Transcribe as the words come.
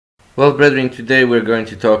Well, brethren, today we're going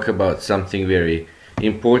to talk about something very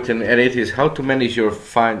important, and it is how to manage your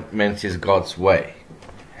finances God's way.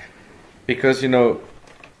 Because,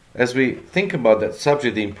 as we think about that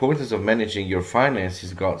subject, the importance of managing your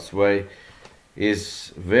finances God's way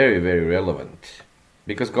is very, very relevant.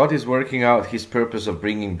 Because God is working out His purpose of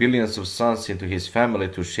bringing billions of sons into His family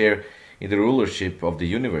to share in the rulership of the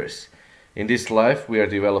universe. In this life, we are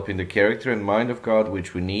developing the character and mind of God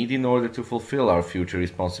which we need in order to fulfill our future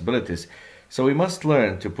responsibilities. So we must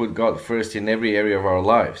learn to put God first in every area of our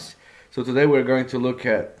lives. So today we're going to look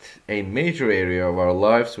at a major area of our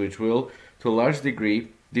lives which will, to a large degree,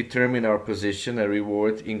 determine our position and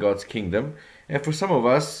reward in God's kingdom, and for some of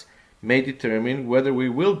us, may determine whether we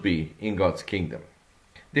will be in God's kingdom.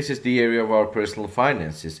 This is the area of our personal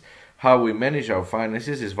finances. How we manage our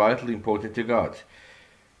finances is vitally important to God.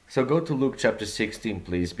 So go to Luke chapter 16,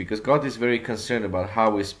 please, because God is very concerned about how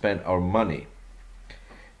we spend our money.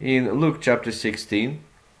 In Luke chapter 16,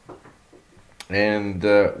 and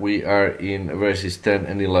we are in verses 10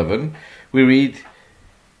 and 11, we read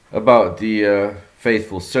about the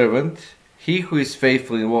faithful servant. He who is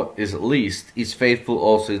faithful in what is least is faithful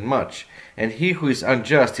also in much, and he who is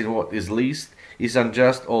unjust in what is least is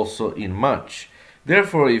unjust also in much.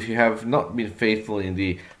 Therefore, if you have not been faithful in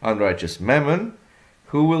the unrighteous mammon,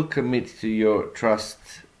 who will commit to your trust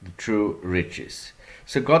the true riches?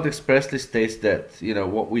 So God expressly states that,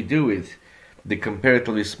 what we do with the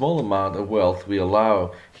comparatively small amount of wealth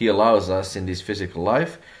He allows us in this physical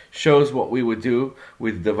life shows what we would do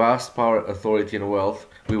with the vast power, authority, and wealth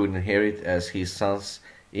we would inherit as His sons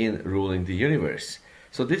in ruling the universe.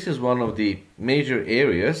 So this is one of the major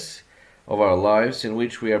areas of our lives in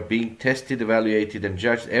which we are being tested, evaluated, and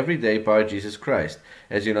judged every day by Jesus Christ.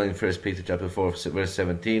 As you know, in 1 Peter chapter 4, verse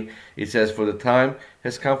 17, it says, "For the time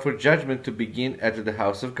has come for judgment to begin at the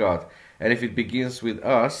house of God. And if it begins with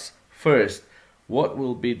us first, what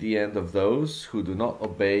will be the end of those who do not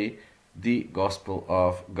obey the gospel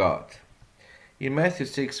of God?" In Matthew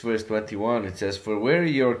 6, verse 21, it says, "For where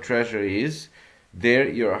your treasure is, there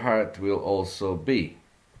your heart will also be."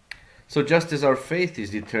 So just as our faith is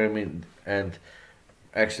determined and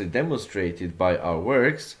actually demonstrated by our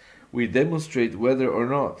works, we demonstrate whether or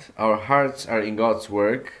not our hearts are in God's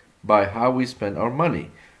work by how we spend our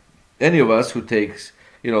money. Any of us who takes,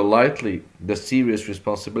 lightly the serious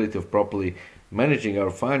responsibility of properly managing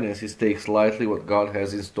our finances takes lightly what God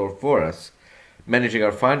has in store for us. Managing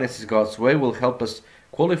our finances God's way will help us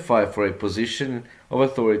qualify for a position of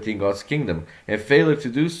authority in God's kingdom, and failure to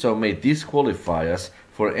do so may disqualify us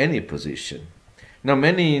for any position. Now,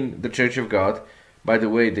 many in the Church of God, by the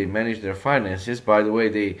way they manage their finances, by the way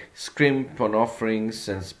they scrimp on offerings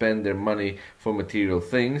and spend their money for material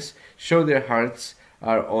things, show their hearts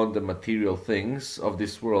are on the material things of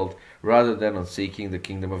this world rather than on seeking the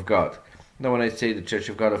kingdom of God. Now, when I say the Church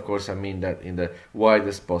of God, of course, I mean that in the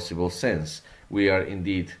widest possible sense. We are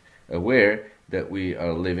indeed aware that we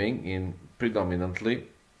are living in predominantly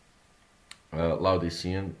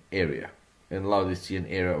Laodicean area, and Laodicean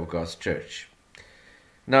era of God's church.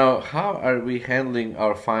 Now, how are we handling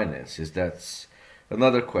our finances? That's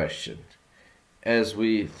another question. As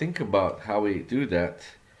we think about how we do that,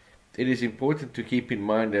 it is important to keep in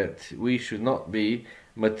mind that we should not be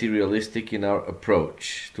materialistic in our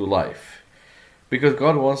approach to life. Because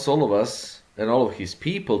God wants all of us and all of His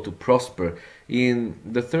people to prosper. In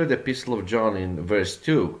the third epistle of John, in verse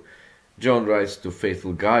 2, John writes to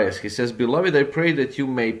faithful Gaius, he says, "Beloved, I pray that you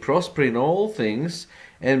may prosper in all things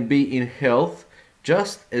and be in health,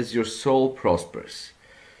 just as your soul prospers."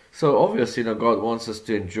 So obviously, God wants us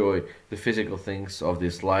to enjoy the physical things of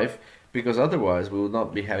this life, because otherwise we will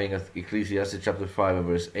not be having Ecclesiastes chapter 5 and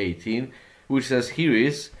verse 18, which says, "Here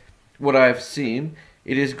is what I have seen.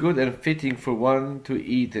 It is good and fitting for one to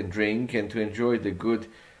eat and drink and to enjoy the good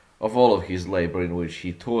of all of his labor in which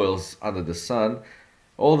he toils under the sun,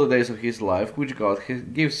 all the days of his life which God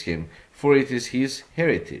gives him, for it is his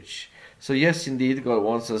heritage." So yes, indeed, God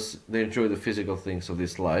wants us to enjoy the physical things of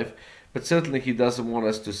this life, but certainly He doesn't want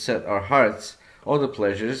us to set our hearts on the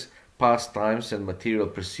pleasures, pastimes, and material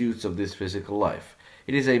pursuits of this physical life.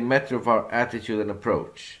 It is a matter of our attitude and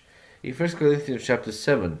approach. In 1 Corinthians chapter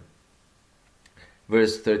 7,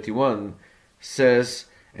 verse 31 says,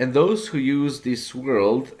 "And those who use this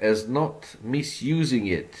world as not misusing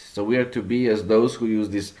it." So we are to be as those who use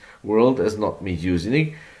this world as not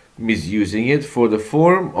misusing it, "for the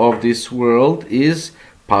form of this world is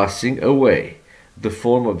passing away." The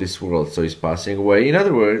form of this world, so, is passing away. In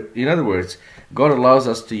other words, God allows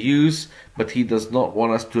us to use, but He does not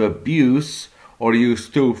want us to abuse or use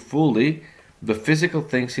too fully the physical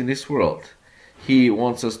things in this world. He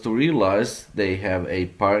wants us to realize they have a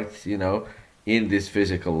part, in this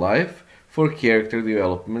physical life for character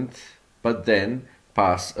development, but then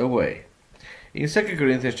pass away. In 2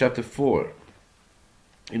 Corinthians chapter 4,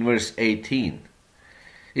 in verse 18,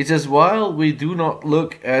 it says, "While we do not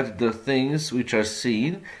look at the things which are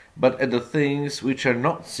seen, but at the things which are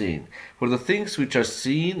not seen. For the things which are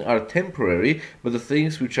seen are temporary, but the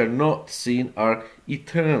things which are not seen are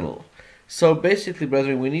eternal." So basically,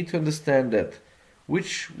 brethren, we need to understand that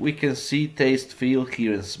which we can see, taste, feel,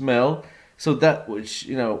 hear, and smell, so that which,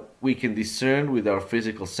 we can discern with our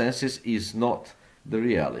physical senses is not the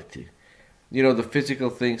reality. The physical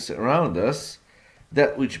things around us,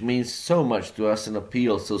 that which means so much to us and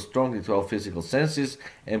appeals so strongly to our physical senses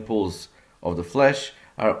and pulls of the flesh,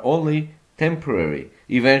 are only temporary,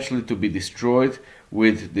 eventually to be destroyed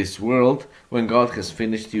with this world when God has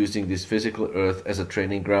finished using this physical earth as a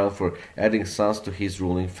training ground for adding sons to his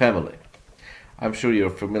ruling family. I'm sure you're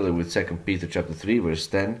familiar with 2 Peter chapter 3, verse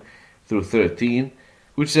 10 through 13,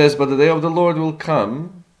 which says, "But the day of the Lord will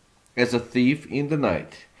come as a thief in the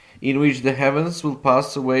night, in which the heavens will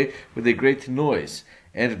pass away with a great noise,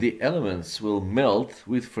 and the elements will melt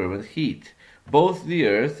with fervent heat. Both the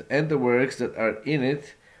earth and the works that are in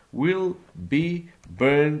it will be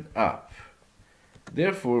burned up."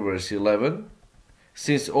 Therefore, verse 11,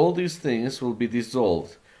 "Since all these things will be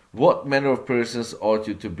dissolved, what manner of persons ought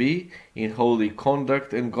you to be in holy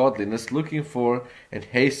conduct and godliness, looking for and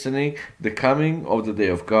hastening the coming of the day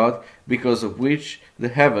of God, because of which the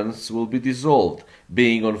heavens will be dissolved,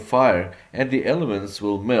 being on fire, and the elements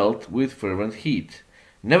will melt with fervent heat.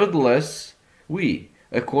 Nevertheless, we,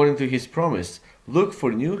 according to his promise, look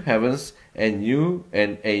for new heavens and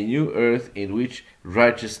a new earth in which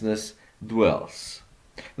righteousness dwells."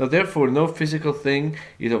 Now therefore no physical thing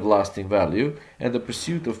is of lasting value, and the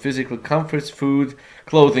pursuit of physical comforts, food,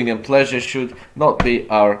 clothing, and pleasure should not be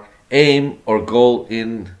our aim or goal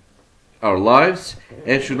in our lives,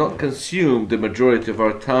 and should not consume the majority of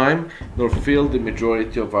our time, nor fill the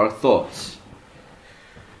majority of our thoughts.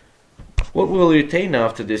 What we will retain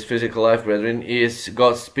after this physical life, brethren, is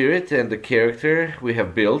God's Spirit and the character we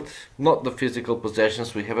have built, not the physical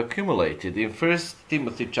possessions we have accumulated. In 1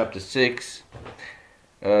 Timothy chapter 6,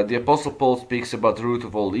 the Apostle Paul speaks about the root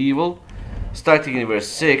of all evil. Starting in verse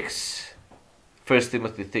 6, 1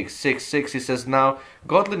 Timothy 6, he says, "Now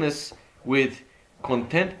godliness with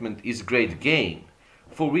contentment is great gain,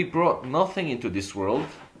 for we brought nothing into this world,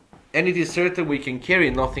 and it is certain we can carry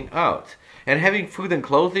nothing out. And having food and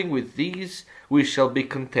clothing, with these we shall be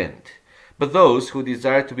content. But those who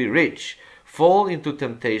desire to be rich fall into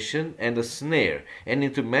temptation and a snare, and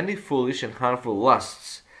into many foolish and harmful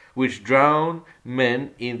lusts, which drown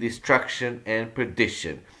men in destruction and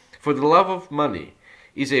perdition. For the love of money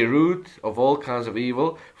is a root of all kinds of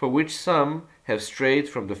evil, for which some have strayed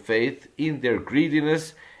from the faith in their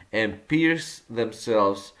greediness, and pierced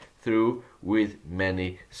themselves through with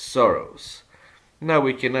many sorrows." Now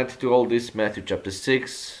we can add to all this Matthew chapter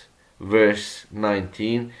 6, verse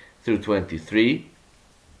 19 through 23,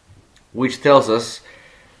 which tells us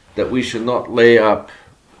that we should not lay up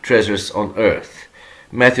treasures on earth.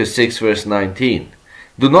 Matthew 6, verse 19,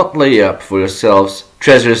 "Do not lay up for yourselves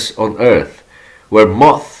treasures on earth, where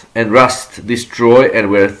moth and rust destroy,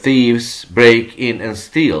 and where thieves break in and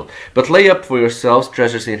steal. But lay up for yourselves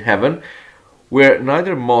treasures in heaven, where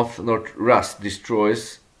neither moth nor rust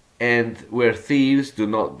destroys, and where thieves do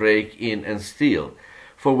not break in and steal.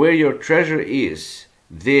 For where your treasure is,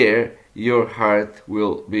 there your heart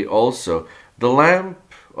will be also. The lamp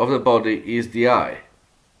of the body is the eye.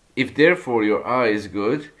 If therefore your eye is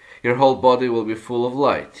good, your whole body will be full of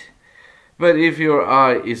light. But if your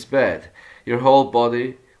eye is bad, your whole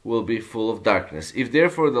body will be full of darkness. If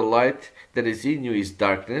therefore the light that is in you is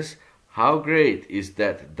darkness, how great is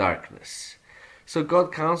that darkness?" So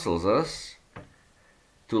God counsels us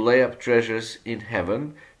to lay up treasures in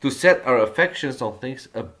heaven, to set our affections on things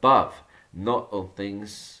above, not on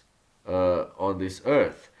things on this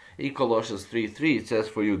earth. In Colossians 3:3 it says,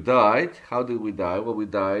 "For you died." How did we die? Well, we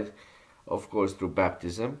died, of course, through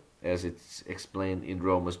baptism, as it's explained in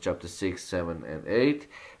Romans chapter 6, 7, and 8.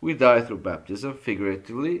 We die through baptism,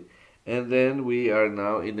 figuratively, and then we are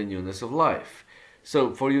now in the newness of life.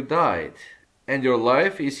 So, for you died, and your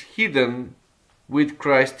life is hidden with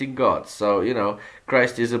Christ in God. So,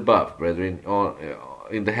 Christ is above, brethren,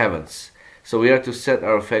 in the heavens. So we are to set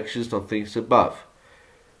our affections on things above.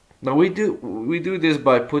 Now we do this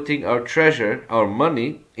by putting our treasure, our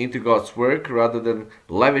money, into God's work, rather than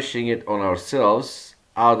lavishing it on ourselves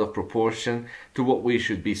out of proportion to what we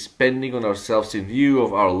should be spending on ourselves in view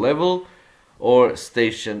of our level or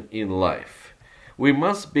station in life. We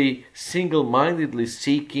must be single-mindedly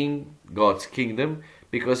seeking God's kingdom,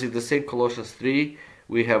 because in the same Colossians 3,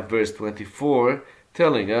 we have verse 24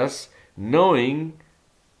 telling us, knowing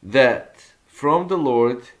that from the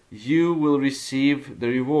Lord you will receive the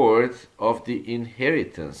reward of the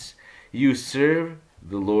inheritance. You serve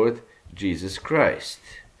the Lord Jesus Christ.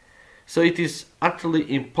 So it is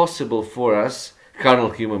utterly impossible for us,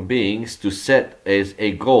 carnal human beings, to set as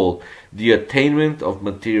a goal the attainment of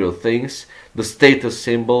material things, the status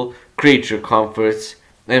symbol, creature comforts,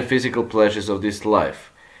 and physical pleasures of this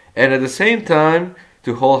life, and at the same time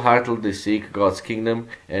to wholeheartedly seek God's kingdom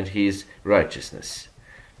and His righteousness.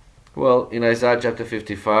 Well, in Isaiah chapter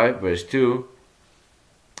 55, verse 2,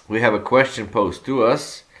 we have a question posed to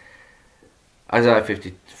us. Isaiah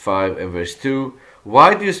 55 and verse 2,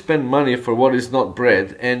 why do you spend money for what is not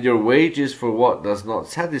bread, and your wages for what does not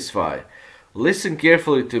satisfy? Listen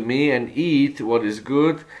carefully to me and eat what is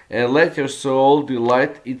good, and let your soul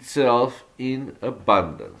delight itself in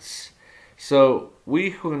abundance. So,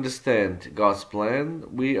 we who understand God's plan,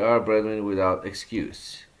 we are brethren without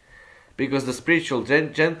excuse. Because the spiritual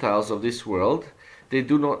Gentiles of this world, they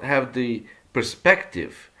do not have the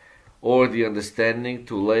perspective or the understanding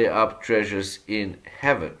to lay up treasures in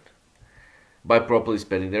heaven by properly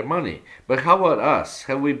spending their money. But how about us?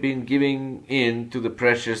 Have we been giving in to the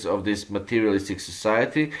pressures of this materialistic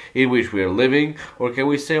society in which we are living? Or can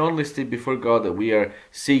we say honestly before God that we are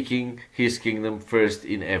seeking His kingdom first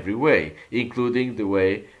in every way, including the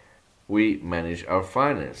way we manage our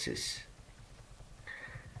finances?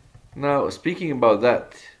 Now, speaking about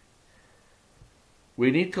that,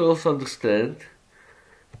 we need to also understand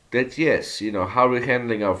that yes, how we're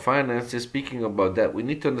handling our finances, speaking about that, we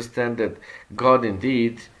need to understand that God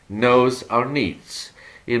indeed knows our needs.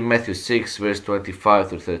 In Matthew 6, verse 25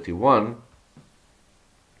 to 31,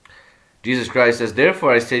 Jesus Christ says,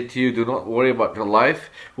 therefore I say to you, do not worry about your life,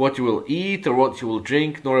 what you will eat or what you will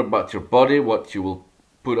drink, nor about your body, what you will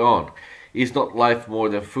put on. Is not life more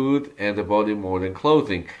than food, and the body more than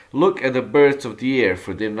clothing? Look at the birds of the air,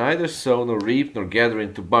 for they neither sow nor reap nor gather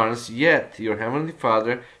into barns, yet your heavenly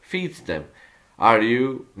Father feeds them. Are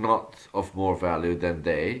you not of more value than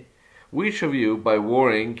they? Which of you, by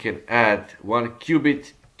worrying, can add 1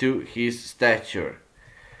 cubit to his stature?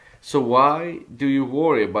 So why do you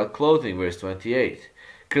worry about clothing? Verse 28.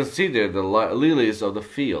 Consider the lilies of the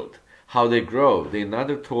field, how they grow, they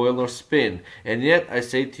neither toil nor spin. And yet I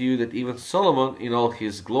say to you that even Solomon in all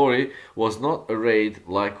his glory was not arrayed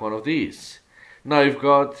like one of these. Now if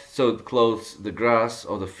God so clothes the grass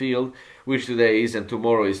of the field, which today is and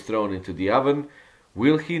tomorrow is thrown into the oven,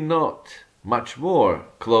 will He not much more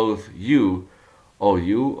clothe you, O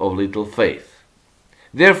you of little faith?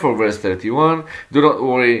 Therefore, verse 31, do not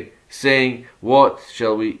worry, saying, what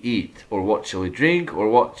shall we eat, or what shall we drink, or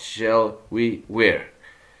what shall we wear?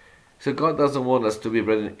 So God doesn't want us to be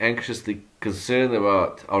very anxiously concerned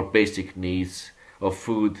about our basic needs of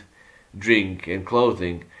food, drink, and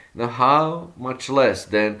clothing. Now how much less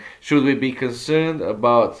then should we be concerned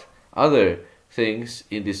about other things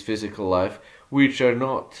in this physical life which are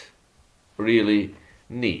not really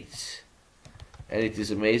needs? And it is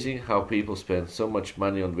amazing how people spend so much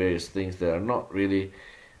money on various things that are not really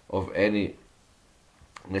of any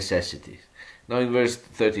necessity. Now in verse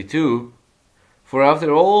 32, for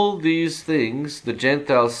after all these things the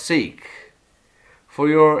Gentiles seek, for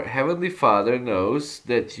your heavenly Father knows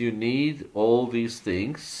that you need all these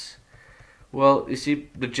things. Well, you see,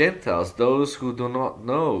 the Gentiles, those who do not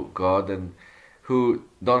know God and who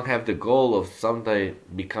don't have the goal of someday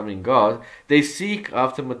becoming God, they seek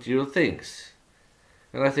after material things.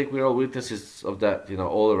 And I think we're all witnesses of that,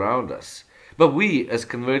 all around us. But we, as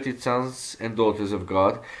converted sons and daughters of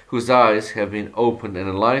God, whose eyes have been opened and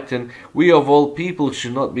enlightened, we of all people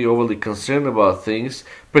should not be overly concerned about things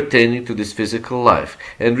pertaining to this physical life,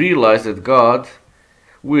 and realize that God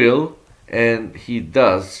will, and He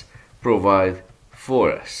does, provide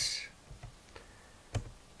for us.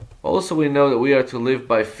 Also, we know that we are to live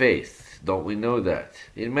by faith. Don't we know that?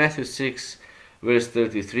 In Matthew 6, verse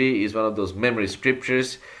 33 is one of those memory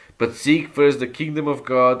scriptures. But seek first the kingdom of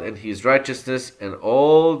God and His righteousness, and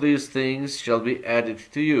all these things shall be added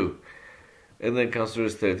to you. And then comes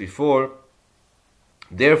verse 34.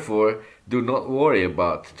 Therefore, do not worry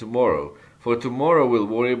about tomorrow, for tomorrow will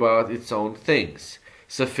worry about its own things.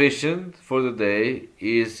 Sufficient for the day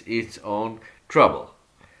is its own trouble.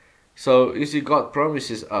 So, you see, God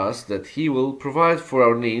promises us that He will provide for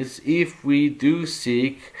our needs if we do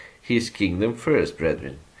seek His kingdom first,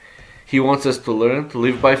 brethren. He wants us to learn to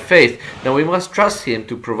live by faith. Now we must trust Him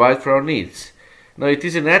to provide for our needs. Now it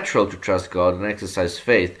isn't natural to trust God and exercise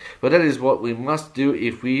faith, but that is what we must do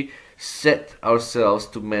if we set ourselves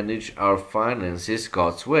to manage our finances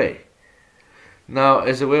God's way. Now,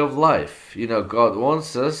 as a way of life, God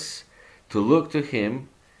wants us to look to Him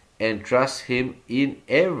and trust Him in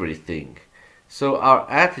everything. So our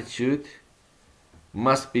attitude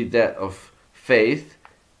must be that of faith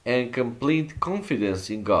and complete confidence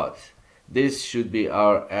in God. This should be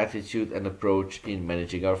our attitude and approach in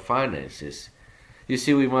managing our finances. You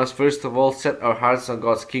see, we must first of all set our hearts on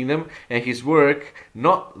God's kingdom and His work,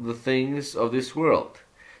 not the things of this world.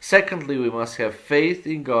 Secondly, we must have faith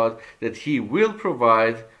in God that He will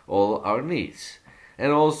provide all our needs,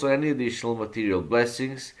 and also any additional material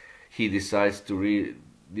blessings He decides to we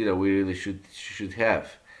really should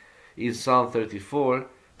have. In Psalm 34,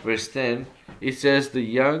 verse 10, it says, "The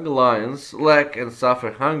young lions lack and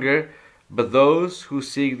suffer hunger, but those who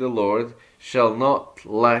seek the Lord shall not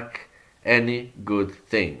lack any good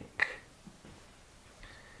thing."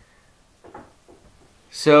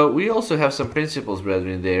 So we also have some principles,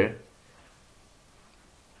 brethren, there.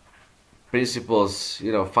 Principles,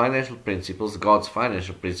 financial principles, God's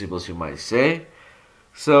financial principles, you might say.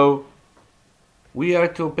 So we are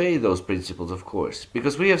to obey those principles, of course,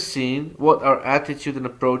 because we have seen what our attitude and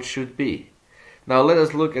approach should be. Now let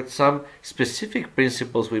us look at some specific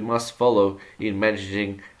principles we must follow in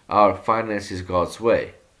managing our finances God's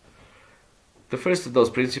way. The first of those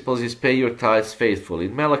principles is pay your tithes faithfully.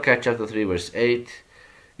 In Malachi chapter 3 verse 8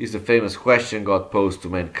 is the famous question God posed to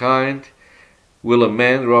mankind. Will a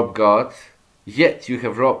man rob God? Yet you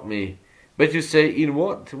have robbed me. But you say, in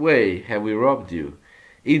what way have we robbed you?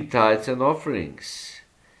 In tithes and offerings.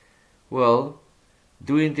 Well,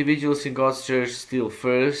 do individuals in God's church steal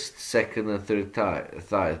first, second and third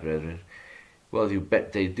tithe, brethren? Well, you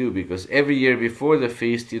bet they do, because every year before the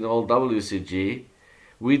feast in all WCG,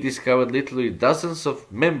 we discovered literally dozens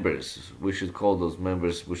of members, we should call those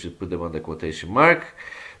members, we should put them on the quotation mark,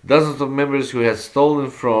 dozens of members who had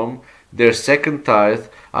stolen from their second tithe,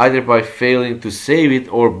 either by failing to save it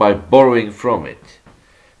or by borrowing from it.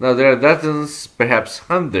 Now there are dozens, perhaps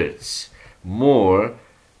hundreds more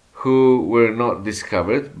who were not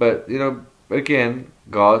discovered, but again,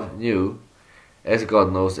 God knew, as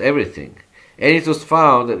God knows everything. And it was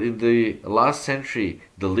found that in the last century,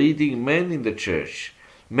 the leading men in the church,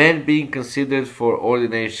 men being considered for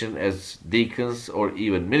ordination as deacons or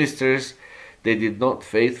even ministers, they did not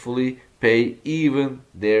faithfully pay even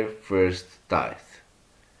their first tithe.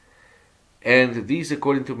 And these,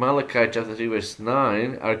 according to Malachi chapter 3 verse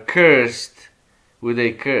 9, are cursed with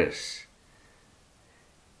a curse.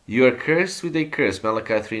 You are cursed with a curse,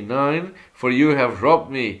 Malachi 3:9, for you have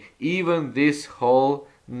robbed me, even this whole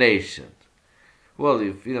nation. Well,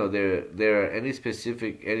 if there are any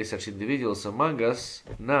such individuals among us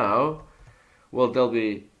now, well, they'll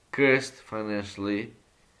be cursed financially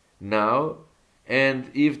now,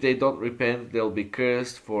 and if they don't repent, they'll be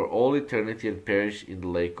cursed for all eternity and perish in the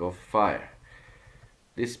lake of fire.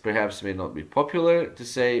 This perhaps may not be popular to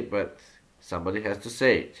say, but somebody has to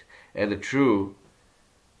say it. And the true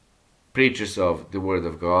preachers of the Word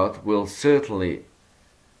of God will certainly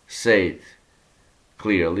say it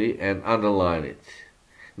clearly and underline it.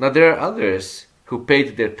 Now there are others who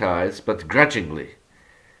paid their tithes, but grudgingly,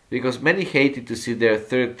 because many hated to see their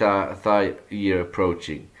third tithe year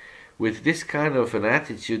approaching. With this kind of an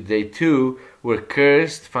attitude, they too were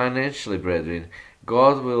cursed financially, brethren.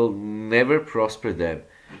 God will never prosper them.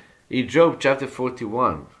 In Job chapter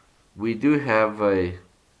 41, we do have a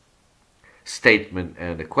statement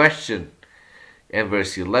and a question. And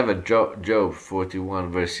verse 11, Job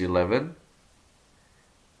 41 verse 11,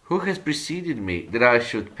 who has preceded me that I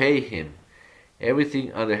should pay him?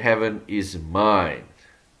 Everything under heaven is mine.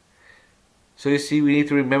 So you see, we need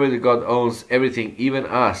to remember that God owns everything, even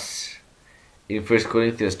us. In 1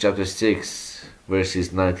 Corinthians chapter 6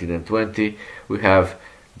 verses 19 and 20, we have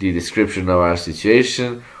the description of our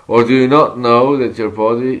situation. Or do you not know that your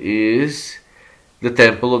body is the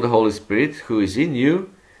temple of the Holy Spirit, who is in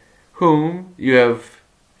you, whom you have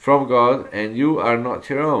from God, and you are not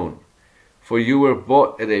your own? For you were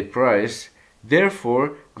bought at a price.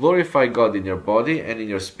 Therefore glorify God in your body and in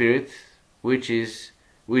your spirit, which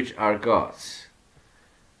are God's.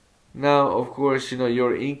 Now, of course,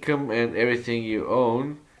 your income and everything you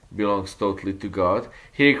own belongs totally to God.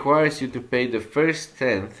 He requires you to pay the first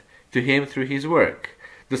tenth to Him through His work.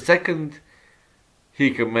 The second,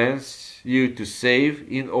 He commands you to save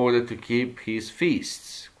in order to keep His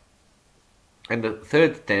feasts. And the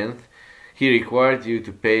third tenth, He required you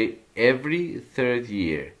to pay every third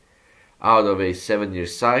year out of a 7-year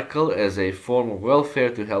cycle as a form of welfare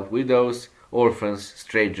to help widows, orphans,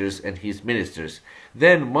 strangers, and His ministers.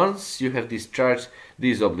 Then, once you have discharged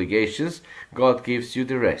these obligations, God gives you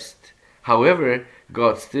the rest. However,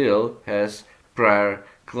 God still has prior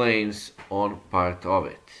claims on part of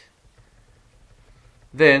it.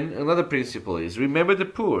 Then another principle is, remember the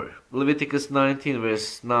poor. Leviticus 19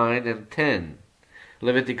 verse 9 and 10.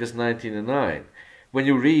 Leviticus 19 and 9. When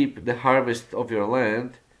you reap the harvest of your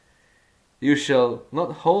land, you shall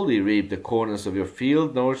not wholly reap the corners of your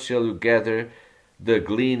field, nor shall you gather the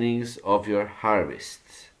gleanings of your harvest.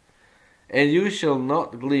 And you shall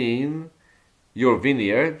not glean your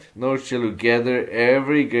vineyard, nor shall you gather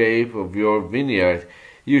every grape of your vineyard.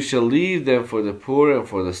 You shall leave them for the poor and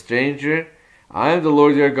for the stranger. I am the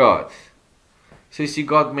Lord your God. So you see,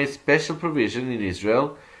 God made special provision in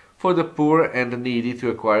Israel for the poor and the needy to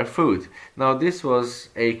acquire food. Now this was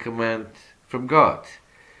a command from God.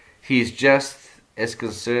 He is just as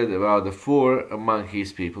concerned about the poor among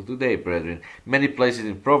his people today, brethren. Many places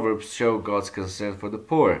in Proverbs show God's concern for the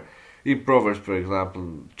poor. In Proverbs, for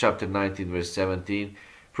example, chapter 19, verse 17,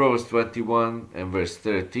 Proverbs 21 and verse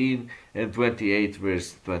 13, and 28,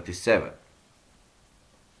 verse 27.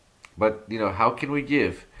 But, how can we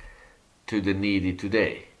give to the needy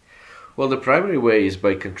today? Well, the primary way is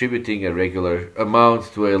by contributing a regular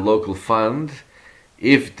amount to a local fund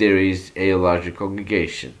if there is a larger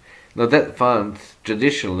congregation. Now, that fund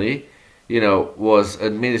traditionally, was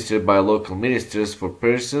administered by local ministers for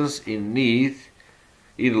persons in need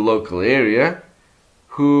in the local area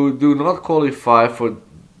who do not qualify for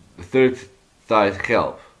third tithe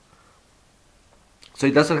help. So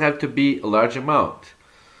it doesn't have to be a large amount.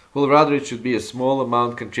 Well, rather it should be a small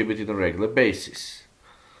amount contributed on a regular basis.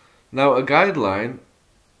 Now, a guideline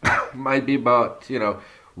might be about,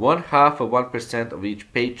 1/2 of 1% of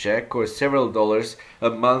each paycheck, or several dollars a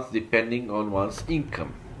month depending on one's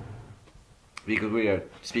income. Because we are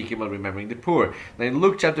speaking about remembering the poor. Now in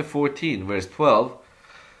Luke chapter 14 verse 12,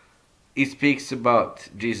 it speaks about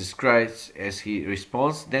Jesus Christ as he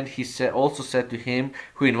responds. Then he also said to him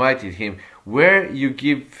who invited him, where you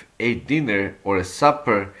give a dinner or a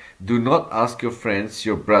supper, do not ask your friends,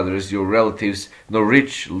 your brothers, your relatives, nor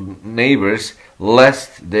rich neighbors,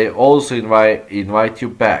 lest they also invite you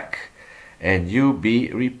back, and you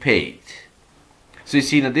be repaid. So you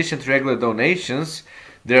see, in addition to regular donations,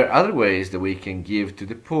 there are other ways that we can give to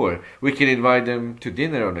the poor. We can invite them to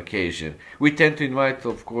dinner on occasion. We tend to invite,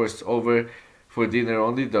 of course, over for dinner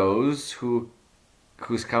only those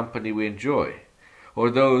whose company we enjoy,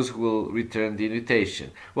 or those who will return the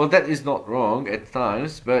invitation. Well, that is not wrong at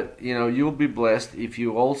times, but you'll be blessed if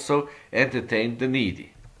you also entertain the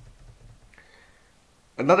needy.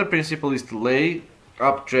 Another principle is to lay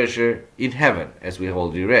up treasure in heaven, as we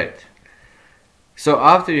already read. So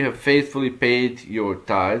after you have faithfully paid your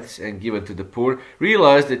tithes and given to the poor,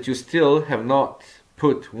 realize that you still have not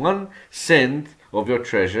put 1 cent of your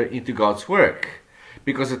treasure into God's work,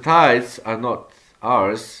 because the tithes are not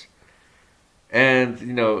ours, and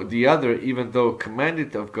the other, even though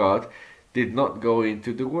commanded of God, did not go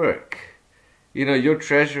into the work. Your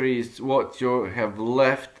treasure is what you have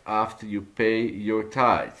left after you pay your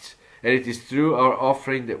tithes, and it is through our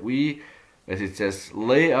offering that we, as it says,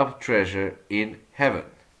 lay up treasure in heaven.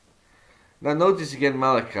 Now notice again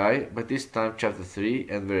Malachi, but this time chapter 3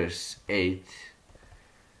 and verse 8.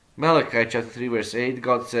 Malachi chapter 3 verse 8,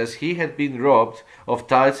 God says he had been robbed of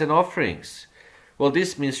tithes and offerings. Well,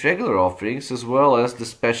 this means regular offerings as well as the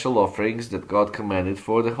special offerings that God commanded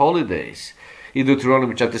for the holidays. In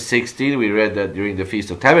Deuteronomy chapter 16, we read that during the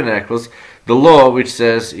Feast of Tabernacles, the law which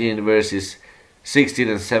says in verses 16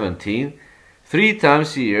 and 17, 3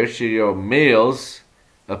 times a year shall your males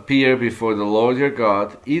appear before the Lord your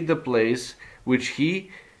God in the place which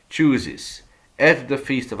he chooses, at the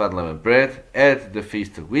Feast of Unleavened Bread, at the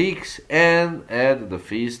Feast of Weeks, and at the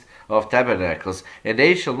Feast of Tabernacles. And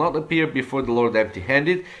they shall not appear before the Lord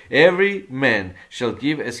empty-handed. Every man shall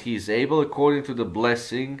give as he is able, according to the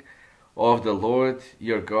blessing of the Lord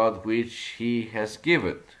your God which he has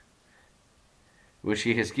given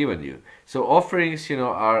you. So offerings,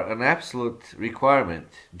 are an absolute requirement,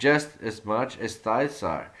 just as much as tithes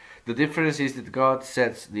are. The difference is that God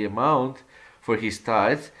sets the amount for his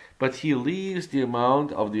tithes, but he leaves the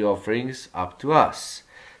amount of the offerings up to us.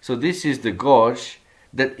 So this is the gauge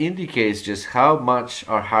that indicates just how much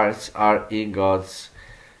our hearts are in God's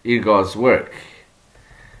work.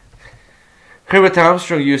 Herbert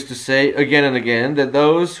Armstrong used to say again and again that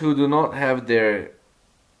those who do not have their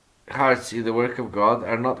hearts in the work of God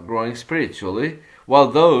are not growing spiritually, while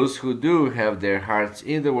those who do have their hearts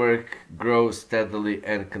in the work grow steadily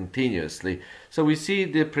and continuously. So we see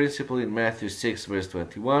the principle in Matthew 6 verse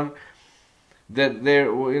 21 that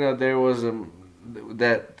there was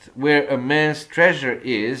that where a man's treasure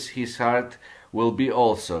is, his heart will be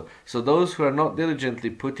also. So those who are not diligently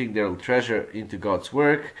putting their treasure into God's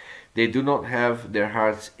work, they do not have their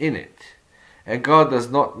hearts in it. And God does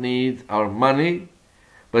not need our money,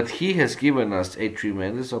 but He has given us a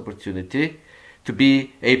tremendous opportunity to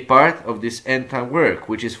be a part of this end-time work,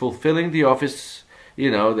 which is fulfilling the office,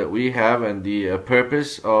 that we have, and the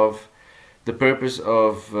purpose of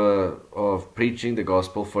preaching the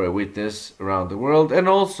gospel for a witness around the world, and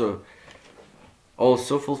also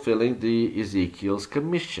fulfilling the Ezekiel's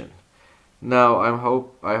commission. Now I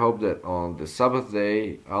hope that on the Sabbath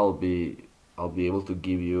day I'll be able to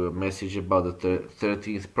give you a message about the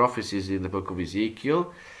 13th prophecies in the book of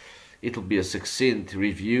Ezekiel. It'll be a succinct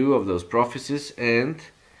review of those prophecies, and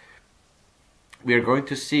we are going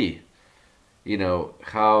to see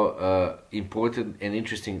how important and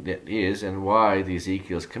interesting that is, and why the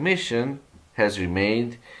Ezekiel's commission has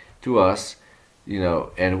remained to us,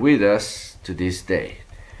 and with us to this day.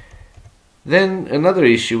 Then another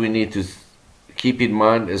issue we need to keep in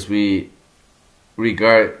mind as we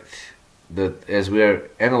are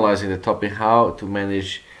analyzing the topic, how to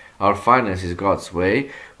manage our finances God's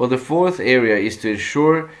way. Well, the fourth area is to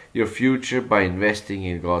ensure your future by investing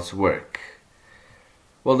in God's work.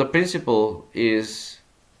 Well, the principle is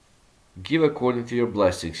give according to your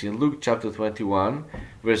blessings. In Luke chapter 21,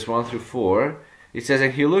 verse 1 through 4, it says,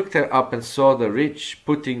 "And he looked up and saw the rich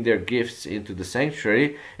putting their gifts into the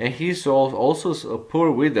sanctuary, and he saw also a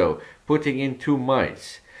poor widow putting in 2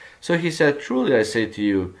 mites. So he said, Truly I say to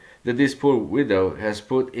you, that this poor widow has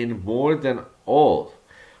put in more than all.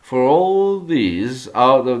 For all these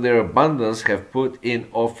out of their abundance have put in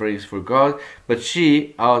offerings for God, but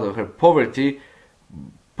she out of her poverty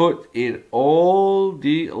put in all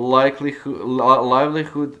the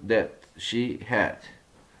livelihood that she had."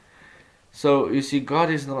 So you see, God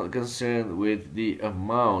is not concerned with the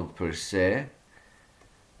amount per se,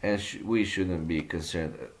 and we shouldn't be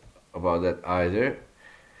concerned about that either.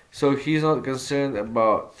 So He's not concerned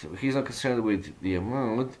with the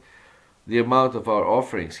amount of our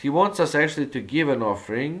offerings. He wants us actually to give an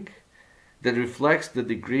offering that reflects the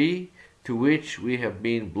degree to which we have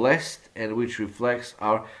been blessed, and which reflects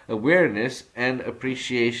our awareness and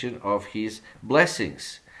appreciation of His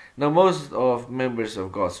blessings. Now, most of members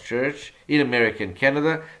of God's church in America and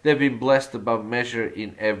Canada, they've been blessed above measure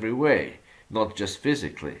in every way, not just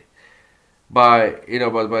physically. But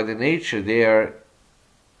by the nature, they are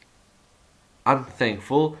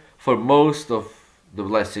unthankful for most of the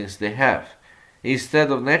blessings they have.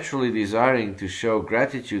 Instead of naturally desiring to show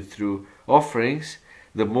gratitude through offerings,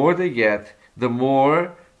 the more they get, the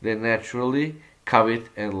more they naturally covet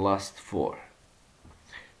and lust for.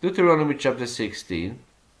 Deuteronomy chapter 16,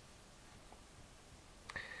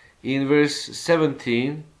 in verse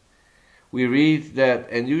 17, we read that,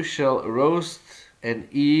 "And you shall roast and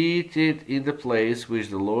eat it in the place which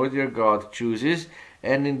the Lord your God chooses,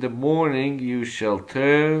 and in the morning you shall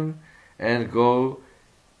turn and go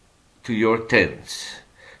to your tents."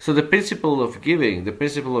 So the principle of giving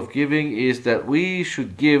is that we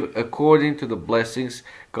should give according to the blessings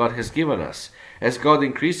God has given us. As God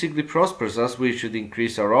increasingly prospers us, we should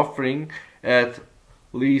increase our offering at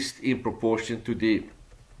least in proportion to the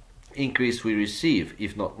increase we receive,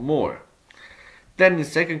 if not more. Then in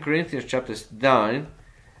 2 Corinthians chapter 9,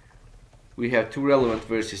 we have 2 relevant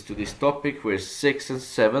verses to this topic, verse 6 and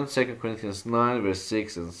 7. 2 Corinthians 9, verse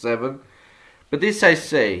 6 and 7. "But this I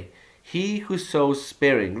say, he who sows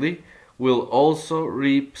sparingly will also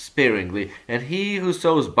reap sparingly, and he who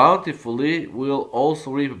sows bountifully will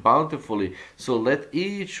also reap bountifully. So let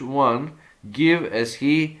each one give as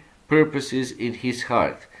he purposes in his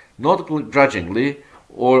heart, not grudgingly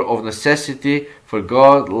or of necessity, for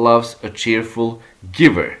God loves a cheerful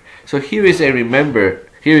giver." So here is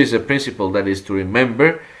a principle that is to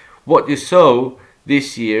remember: what you sow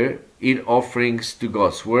this year in offerings to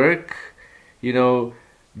God's work,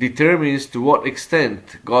 determines to what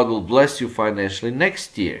extent God will bless you financially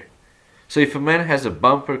next year. So if a man has a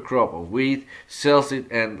bumper crop of wheat, sells it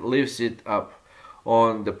and lives it up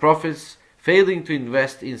on the profits, failing to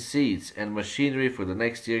invest in seeds and machinery for the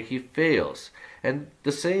next year, he fails. And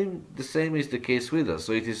the same is the case with us.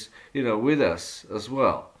 So it is, with us as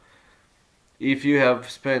well. If you have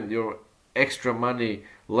spent your extra money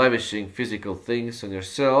lavishing physical things on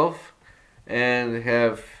yourself and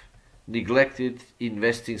have neglected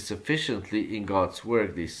investing sufficiently in God's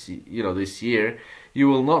work this year, you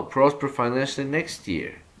will not prosper financially next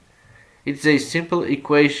year. It's a simple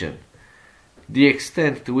equation. The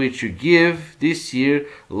extent to which you give this year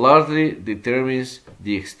largely determines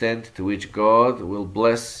the extent to which God will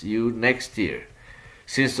bless you next year.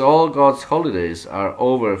 Since all God's holidays are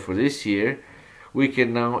over for this year, we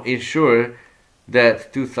can now ensure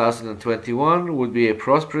that 2021 would be a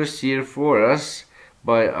prosperous year for us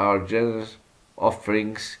by our generous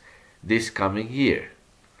offerings this coming year.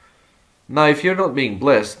 Now, if you're not being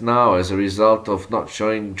blessed now as a result of not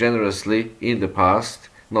showing generously in the past,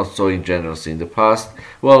 not sowing generously in the past,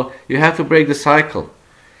 well, you have to break the cycle.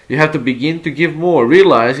 You have to begin to give more,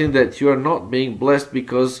 realizing that you are not being blessed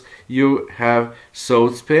because you have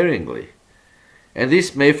sowed sparingly. And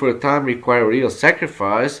this may for a time require real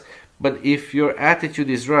sacrifice, but if your attitude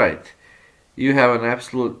is right, you have an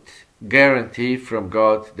absolute guarantee from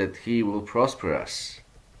God that He will prosper us.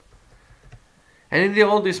 And in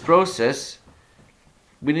all this process,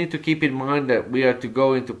 we need to keep in mind that we are to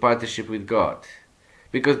go into partnership with God.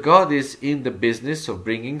 Because God is in the business of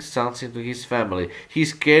bringing sons into His family.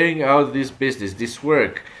 He's carrying out this business, this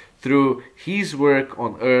work, through His work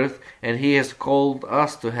on earth, and He has called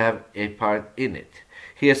us to have a part in it.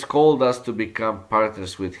 He has called us to become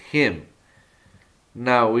partners with Him.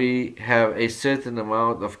 Now we have a certain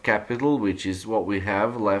amount of capital, which is what we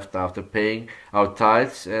have left after paying our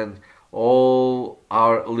tithes and all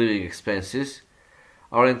our living expenses.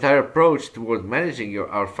 Our entire approach toward managing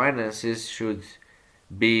our finances should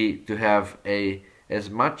be to have as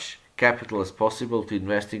much capital as possible to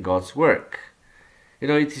invest in God's work. It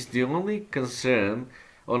is the only concern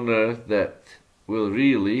on earth that will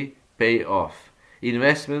really pay off.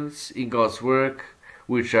 Investments in God's work,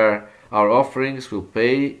 which are our offerings, will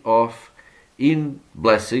pay off in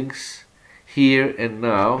blessings here and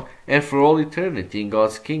now and for all eternity in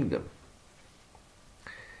God's kingdom.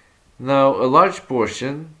 Now, a large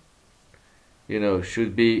portion,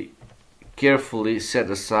 should be carefully set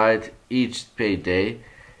aside each payday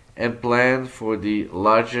and plan for the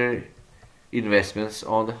larger investments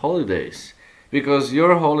on the holidays, because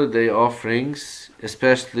your holiday offerings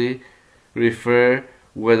especially refer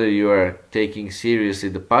whether you are taking seriously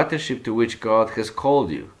the partnership to which God has called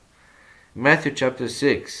you. Matthew chapter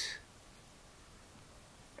 6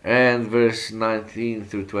 and verse 19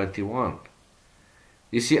 through 21.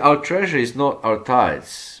 You see, our treasure is not our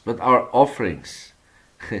tithes, but our offerings.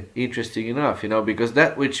 Interesting enough, because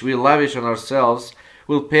that which we lavish on ourselves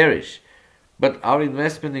will perish, but our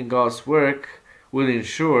investment in God's work will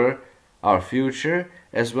ensure our future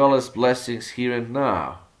as well as blessings here and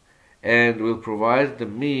now, and will provide the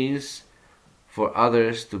means for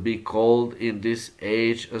others to be called in this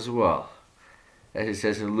age as well. As it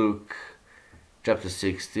says in Luke chapter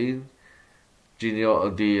 16,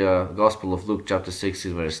 the Gospel of Luke chapter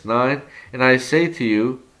 16 verse 9, and I say to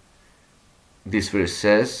you, this verse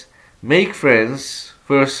says, make friends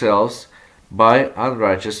for yourselves by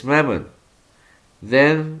unrighteous mammon.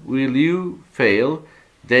 Then will you fail,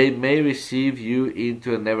 they may receive you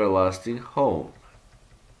into an everlasting home.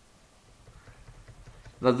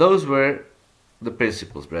 Now those were the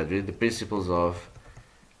principles, brethren, the principles of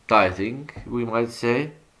tithing, we might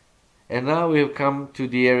say. And now we have come to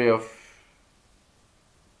the area of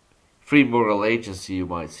free moral agency, you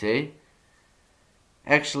might say.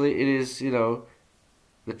 Actually, it is,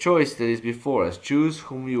 the choice that is before us. Choose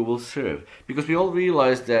whom you will serve. Because we all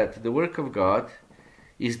realize that the work of God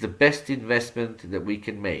is the best investment that we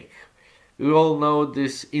can make. We all know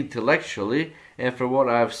this intellectually, and from what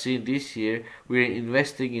I have seen this year, we are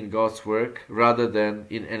investing in God's work rather than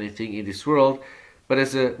in anything in this world, but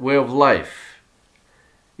as a way of life.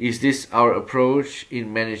 Is this our approach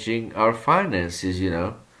in managing our finances,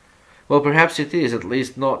 Well, perhaps it is, at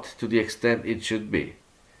least not to the extent it should be.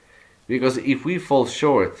 Because if we fall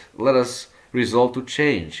short, let us resolve to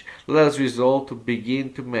change. Let us resolve to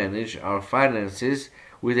begin to manage our finances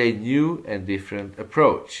with a new and different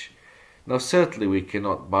approach. Now, certainly we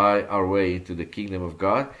cannot buy our way into the kingdom of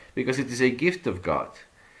God, because it is a gift of God.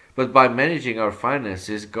 But by managing our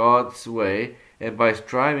finances God's way, and by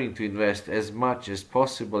striving to invest as much as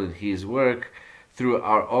possible in His work through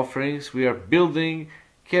our offerings, we are building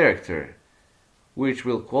character, which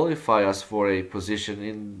will qualify us for a position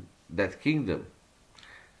in that kingdom.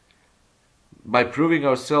 By proving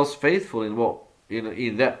ourselves faithful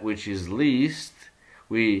in that which is least,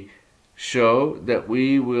 we show that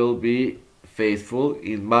we will be faithful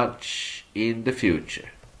in much in the future.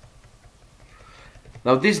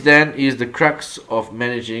 Now this then is the crux of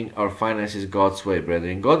managing our finances God's way,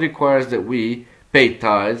 brethren. God requires that we pay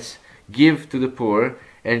tithes, give to the poor,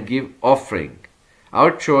 and give offering.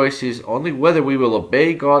 Our choice is only whether we will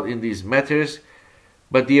obey God in these matters,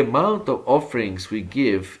 but the amount of offerings we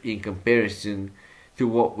give in comparison to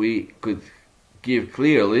what we could give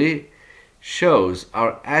clearly shows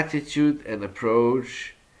our attitude and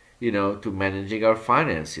approach, to managing our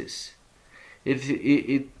finances.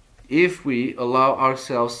 If we allow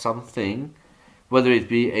ourselves something whether it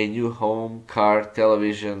be a new home, car,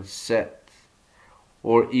 television set,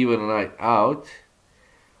 or even a night out,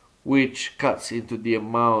 which cuts into the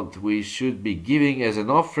amount we should be giving as an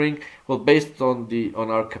offering, well, based on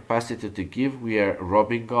our capacity to give, we are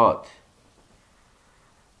robbing God.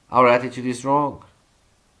 Our attitude is wrong.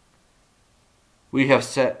 We have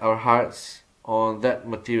set our hearts on that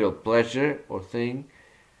material pleasure or thing,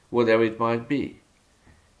 whatever it might be.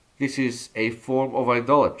 This is a form of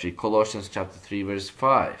idolatry. Colossians chapter 3 verse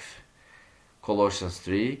 5. Colossians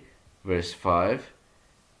 3 verse 5.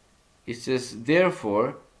 It says,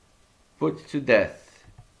 therefore, put to death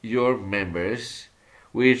your members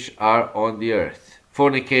which are on the earth,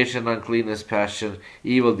 fornication, uncleanness, passion,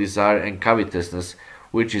 evil desire, and covetousness,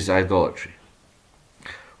 which is idolatry.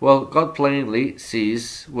 Well, God plainly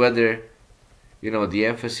sees whether, the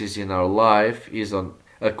emphasis in our life is on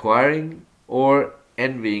acquiring or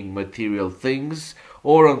envying material things,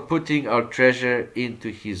 or on putting our treasure into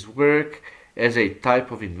His work as a type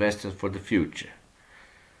of investment for the future.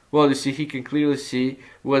 Well, you see, He can clearly see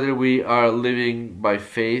whether we are living by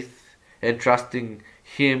faith and trusting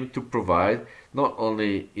Him to provide not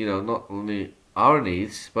only our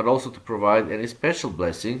needs, but also to provide any special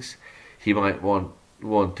blessings He might want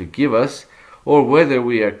to give us, or whether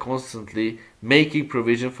we are constantly making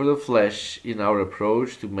provision for the flesh in our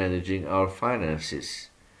approach to managing our finances.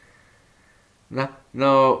 Now,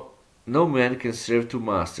 no man can serve two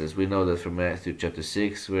masters. We know that from Matthew chapter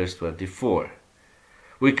 6, verse 24.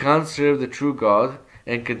 We can't serve the true God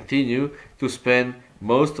and continue to spend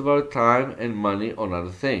most of our time and money on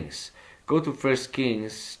other things. Go to 1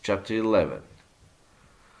 Kings chapter 11.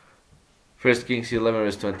 1 Kings 11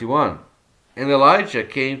 verse 21. And Elijah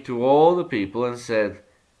came to all the people and said,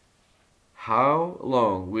 how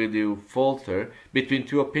long will you falter between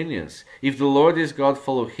two opinions? If the Lord is God,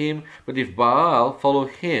 follow Him, but if Baal, follow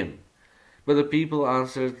him. But the people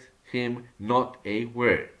answered him not a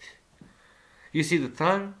word. You see, the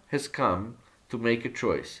time has come to make a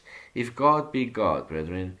choice. If God be God,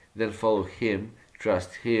 brethren, then follow Him,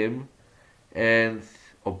 trust Him, and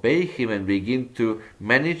obey Him, and begin to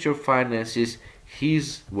manage your finances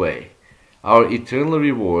His way. Our eternal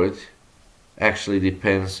reward actually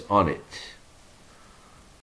depends on it.